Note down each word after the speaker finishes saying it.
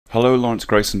Hello, Lawrence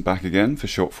Grayson back again for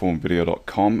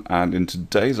shortformvideo.com, and in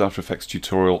today's After Effects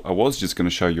tutorial I was just going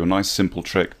to show you a nice simple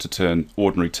trick to turn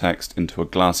ordinary text into a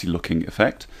glassy looking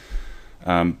effect,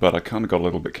 but I kind of got a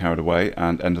little bit carried away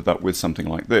and ended up with something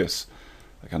like this.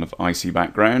 A kind of icy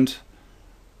background,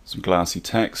 some glassy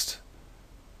text,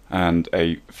 and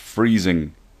a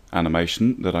freezing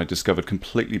animation that I discovered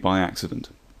completely by accident.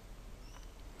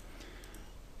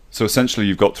 So essentially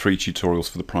you've got 3 tutorials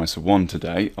for the price of 1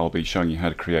 today. I'll be showing you how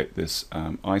to create this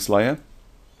ice layer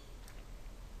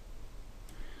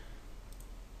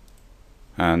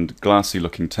and glassy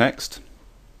looking text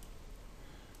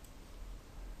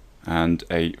and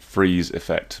a freeze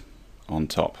effect on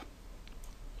top.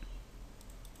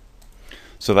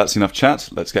 So that's enough chat,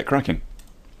 let's get cracking.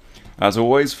 As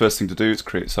always, first thing to do is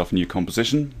create yourself a new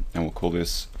composition, and we'll call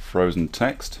this frozen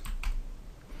text.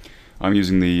 I'm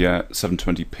using the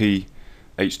 720p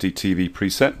HD TV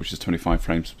preset, which is 25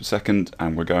 frames per second,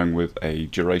 and we're going with a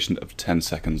duration of 10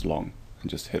 seconds long,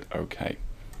 and just hit OK.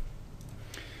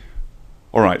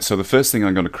 Alright, so the first thing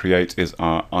I'm going to create is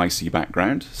our icy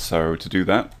background. So to do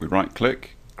that, we right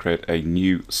click, create a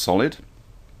new solid,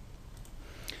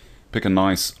 pick a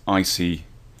nice icy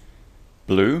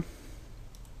blue,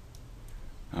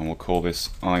 and we'll call this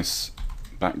ice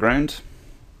background,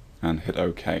 and hit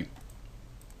OK.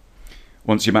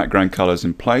 Once your background color is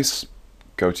in place,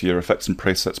 go to your Effects and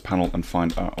Presets panel and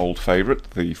find our old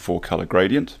favorite, the 4-color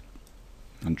gradient,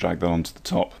 and drag that onto the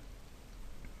top.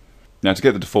 Now to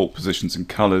get the default positions and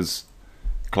colors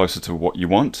closer to what you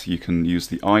want, you can use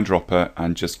the eyedropper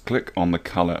and just click on the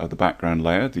color of the background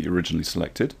layer that you originally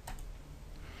selected,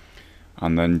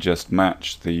 and then just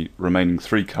match the remaining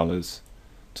 3 colors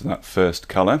to that first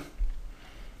color,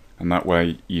 and that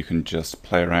way you can just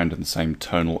play around in the same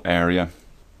tonal area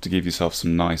to give yourself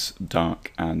some nice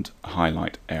dark and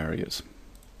highlight areas.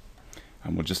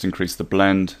 And we'll just increase the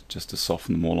blend just to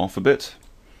soften them all off a bit,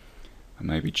 and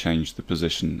maybe change the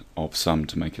position of some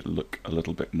to make it look a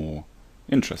little bit more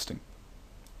interesting.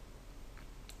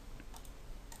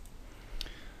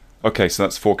 Okay, so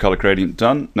that's 4-color gradient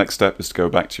done. Next step is to go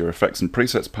back to your Effects and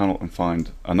Presets panel and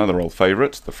find another old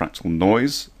favorite, the fractal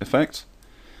noise effect.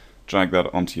 Drag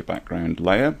that onto your background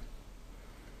layer.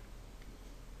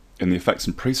 In the Effects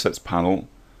and Presets panel,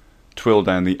 twirl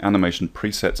down the Animation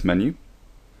Presets menu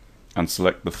and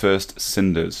select the first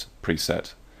Cinders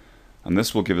preset. And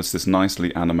this will give us this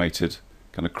nicely animated,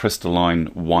 kind of crystalline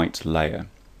white layer.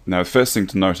 Now, the first thing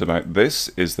to note about this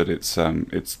is that it's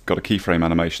got a keyframe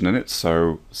animation in it,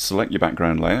 so select your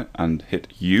background layer and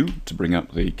hit U to bring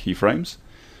up the keyframes.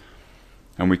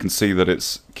 And we can see that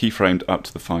it's keyframed up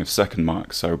to the 5-second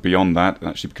mark, so beyond that it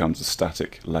actually becomes a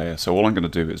static layer. So all I'm going to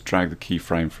do is drag the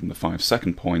keyframe from the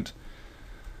 5-second point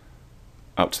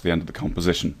up to the end of the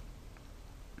composition.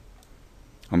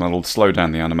 And that'll slow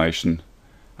down the animation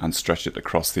and stretch it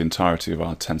across the entirety of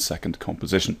our 10-second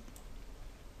composition.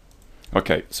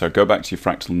 Okay, so go back to your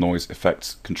Fractal Noise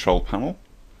Effects control panel,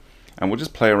 and we'll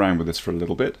just play around with this for a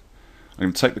little bit. I'm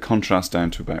going to take the contrast down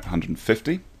to about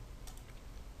 150.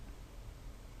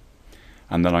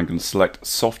 And then I'm going to select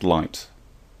Soft Light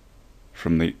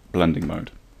from the blending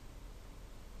mode.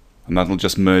 And that'll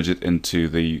just merge it into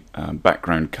the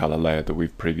background color layer that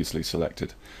we've previously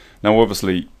selected. Now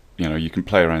obviously, you can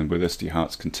play around with this to your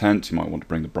heart's content. You might want to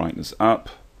bring the brightness up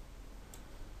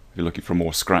if you're looking for a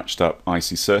more scratched up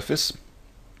icy surface,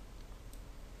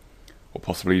 or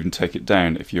possibly even take it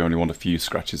down if you only want a few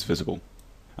scratches visible.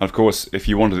 And of course, if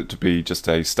you wanted it to be just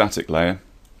a static layer,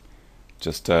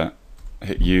 just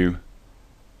hit U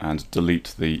and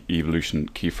delete the evolution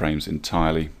keyframes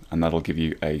entirely, and that'll give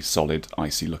you a solid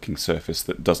icy looking surface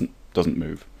that doesn't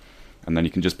move. And then you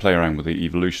can just play around with the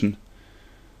evolution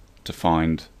to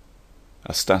find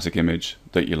a static image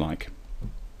that you like.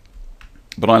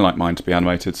 But I like mine to be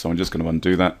animated, so I'm just going to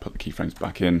undo that, put the keyframes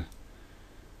back in,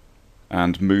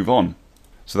 and move on.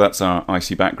 So that's our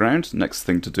icy background. Next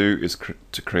thing to do is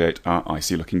to create our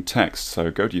icy looking text. So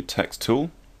go to your text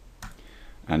tool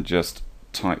and just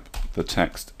type the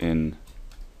text in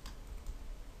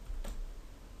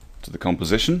to the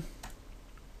composition.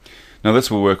 Now this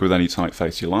will work with any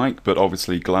typeface you like, but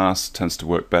obviously glass tends to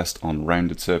work best on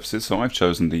rounded surfaces, so I've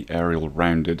chosen the Arial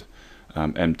Rounded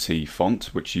MT font,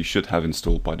 which you should have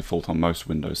installed by default on most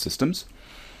Windows systems.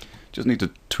 Just need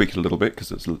to tweak it a little bit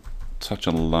because it's a touch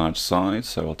on the large side,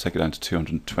 so I'll take it down to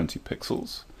 220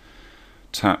 pixels.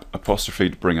 Tap apostrophe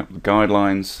to bring up the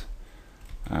guidelines,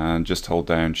 and just hold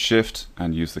down Shift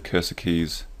and use the cursor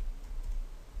keys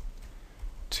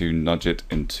to nudge it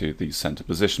into the center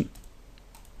position.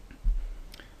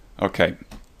 Okay,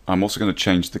 I'm also going to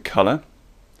change the color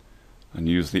and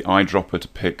use the eyedropper to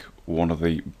pick one of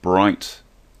the bright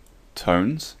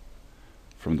tones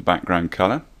from the background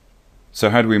color. So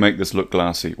how do we make this look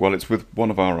glassy? Well, it's with one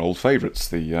of our old favorites,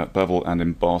 the Bevel and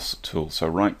Emboss tool. So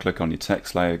right click on your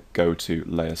text layer, go to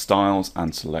Layer Styles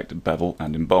and select Bevel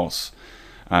and Emboss.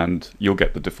 And you'll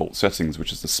get the default settings,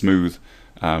 which is the smooth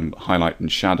highlight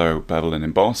and shadow bevel and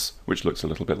emboss, which looks a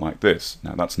little bit like this.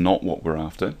 Now that's not what we're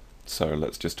after, so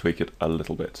let's just tweak it a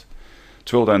little bit.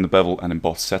 Twill down the bevel and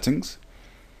emboss settings,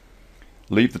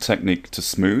 leave the technique to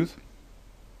smooth,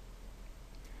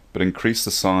 but increase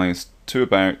the size to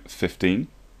about 15,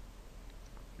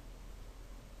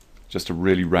 just to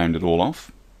really round it all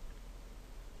off.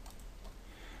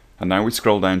 And now we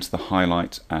scroll down to the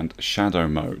highlight and shadow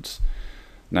modes.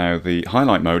 Now the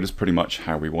highlight mode is pretty much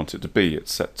how we want it to be.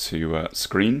 It's set to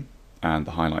screen and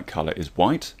the highlight color is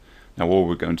white. Now all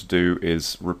we're going to do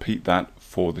is repeat that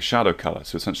for the shadow color.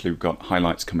 So essentially we've got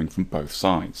highlights coming from both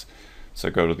sides. So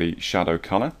go to the shadow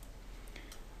color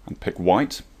and pick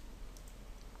white,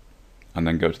 and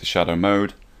then go to the shadow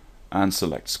mode and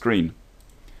select screen.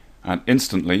 And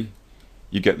instantly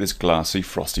you get this glassy,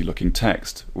 frosty looking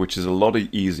text, which is a lot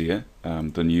easier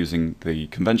than using the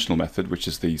conventional method, which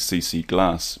is the CC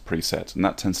Glass preset, and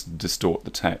that tends to distort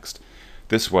the text.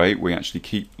 This way we actually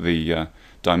keep the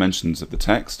dimensions of the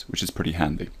text, which is pretty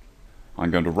handy.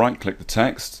 I'm going to right click the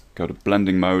text, go to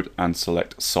blending mode and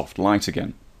select soft light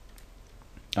again.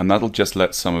 And that'll just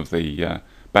let some of the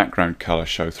background color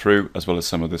show through, as well as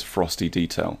some of this frosty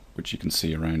detail, which you can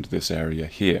see around this area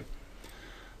here.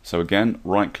 So again,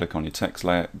 right click on your text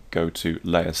layer, go to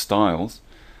Layer Styles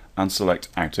and select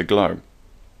Outer Glow.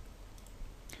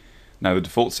 Now the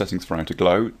default settings for Outer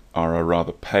Glow are a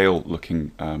rather pale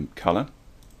looking color.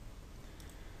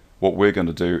 What we're going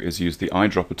to do is use the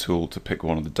eyedropper tool to pick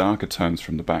one of the darker tones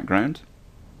from the background.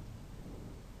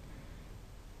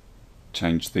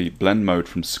 Change the blend mode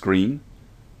from screen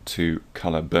to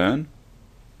color burn,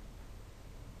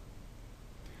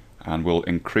 and we'll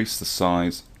increase the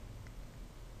size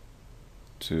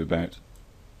to about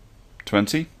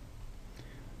 20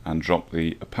 and drop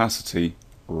the opacity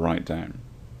right down.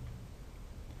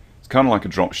 It's kind of like a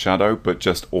drop shadow, but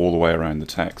just all the way around the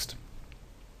text.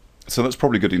 So that's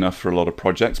probably good enough for a lot of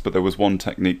projects, but there was one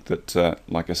technique that,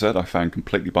 like I said, I found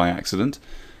completely by accident,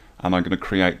 and I'm going to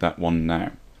create that one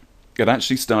now. It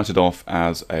actually started off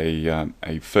as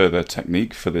a further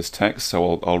technique for this text,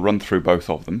 so I'll run through both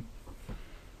of them.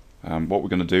 What we're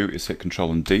going to do is hit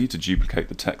Ctrl and D to duplicate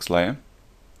the text layer.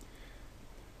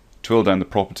 Twill down the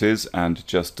properties and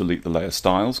just delete the layer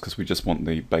styles because we just want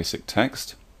the basic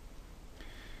text.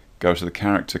 Go to the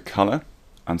character color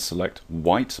and select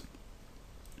white.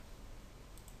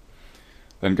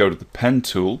 Then go to the pen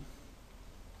tool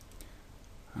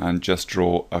and just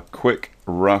draw a quick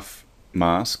rough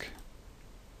mask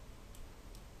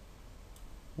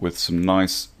with some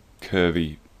nice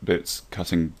curvy bits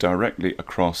cutting directly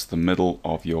across the middle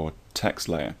of your text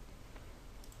layer.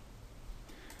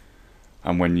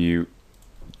 And when you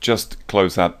just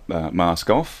close that mask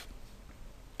off,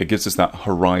 it gives us that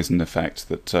horizon effect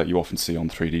that you often see on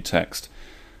 3D text.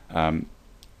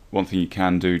 One thing you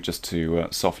can do just to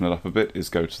soften it up a bit is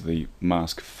go to the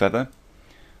mask feather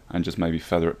and just maybe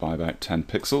feather it by about 10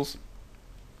 pixels.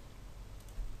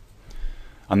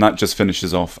 And that just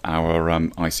finishes off our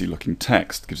icy looking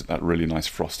text, gives it that really nice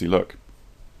frosty look.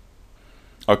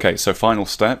 Okay, so final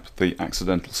step, the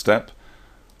accidental step.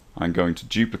 I'm going to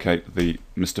duplicate the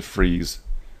Mr. Freeze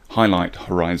highlight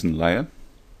horizon layer.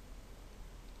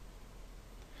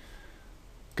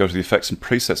 Go to the Effects and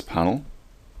Presets panel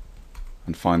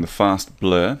and find the Fast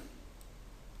Blur.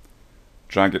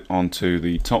 Drag it onto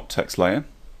the top text layer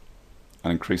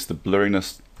and increase the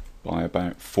blurriness by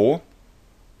about 4.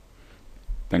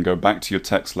 Then go back to your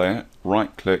text layer,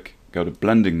 right click, go to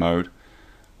blending mode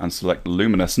and select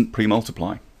luminescent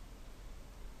pre-multiply.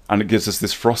 And it gives us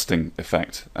this frosting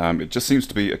effect. It just seems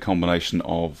to be a combination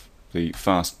of the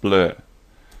fast blur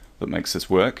that makes this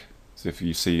work. So if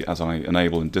you see as I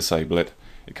enable and disable it,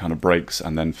 it kind of breaks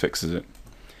and then fixes it.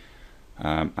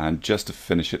 And just to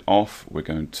finish it off, we're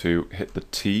going to hit the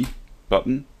T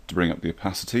button to bring up the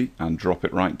opacity and drop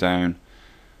it right down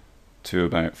to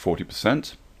about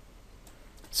 40%.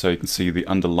 So you can see the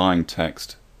underlying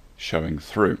text showing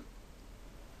through.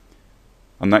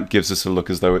 And that gives us a look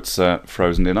as though it's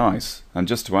frozen in ice. And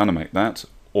just to animate that,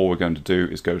 all we're going to do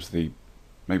is go to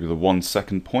maybe the 1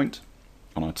 second point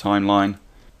on our timeline,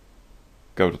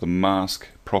 go to the mask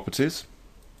properties,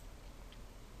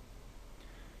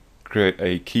 create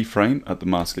a keyframe at the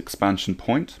mask expansion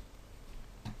point,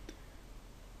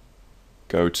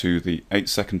 go to the 8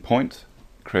 second point,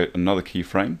 create another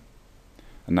keyframe,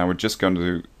 and now we're just going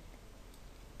to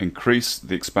increase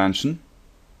the expansion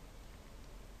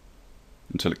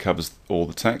until it covers all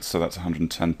the text, so that's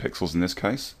 110 pixels in this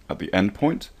case, at the end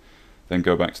point. Then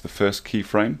go back to the first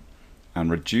keyframe and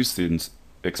reduce the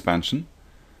expansion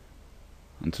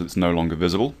until it's no longer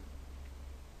visible.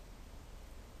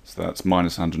 So that's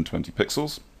minus 120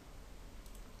 pixels.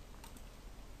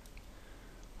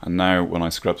 And now when I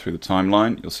scrub through the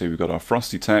timeline, you'll see we've got our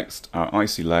frosty text, our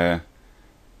icy layer,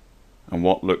 and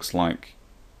what looks like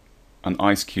an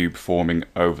ice cube forming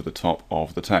over the top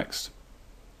of the text.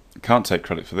 I can't take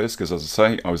credit for this because, as I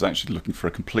say, I was actually looking for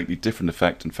a completely different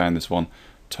effect and found this one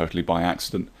totally by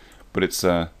accident. But it's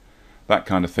that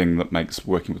kind of thing that makes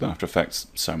working with After Effects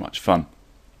so much fun.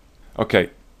 Okay,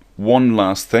 one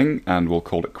last thing and we'll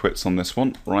call it quits on this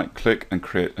one. Right click and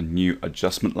create a new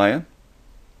adjustment layer.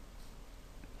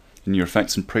 In your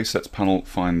Effects and Presets panel,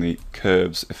 find the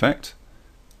Curves effect.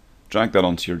 Drag that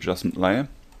onto your adjustment layer.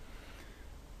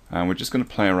 And we're just going to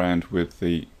play around with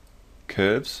the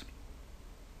curves.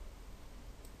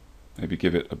 Maybe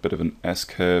give it a bit of an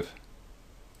S-curve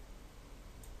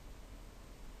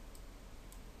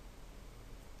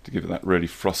to give it that really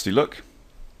frosty look.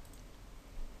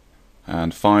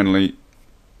 And finally,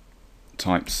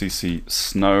 type CC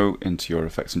Snow into your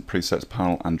Effects and Presets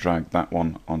panel and drag that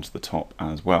one onto the top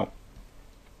as well.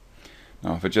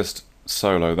 Now if I just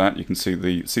solo that, you can see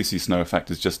the CC Snow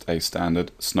effect is just a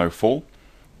standard snowfall.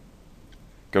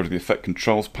 Go to the Effect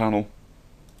Controls panel,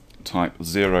 type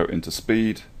 0 into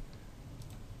speed,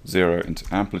 0 into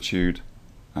amplitude,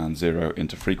 and 0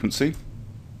 into frequency.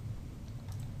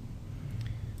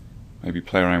 Maybe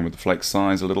play around with the flake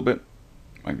size a little bit,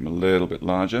 make them a little bit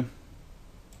larger,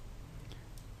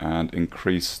 and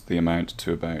increase the amount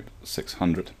to about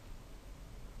 600.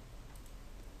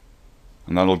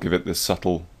 And that'll give it this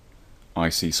subtle,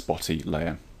 icy, spotty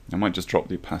layer. I might just drop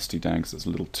the opacity down because it's a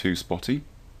little too spotty.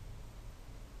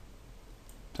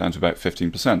 Down to about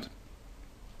 15%.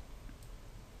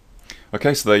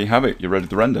 Okay, so there you have it, you're ready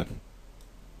to render.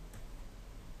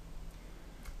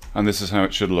 And this is how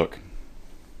it should look.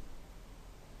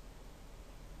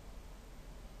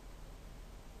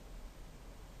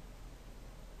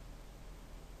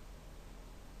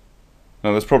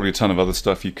 Now there's probably a ton of other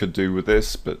stuff you could do with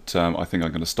this, but I think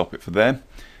I'm going to stop it for there.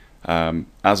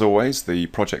 As always, the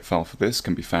project file for this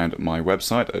can be found at my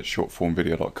website at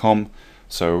shortformvideo.com.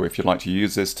 So if you'd like to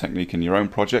use this technique in your own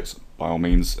projects, by all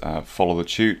means follow the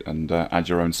tute and add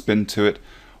your own spin to it,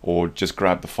 or just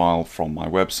grab the file from my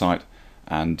website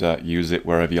and use it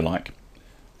wherever you like.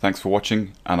 Thanks for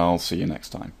watching, and I'll see you next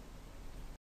time.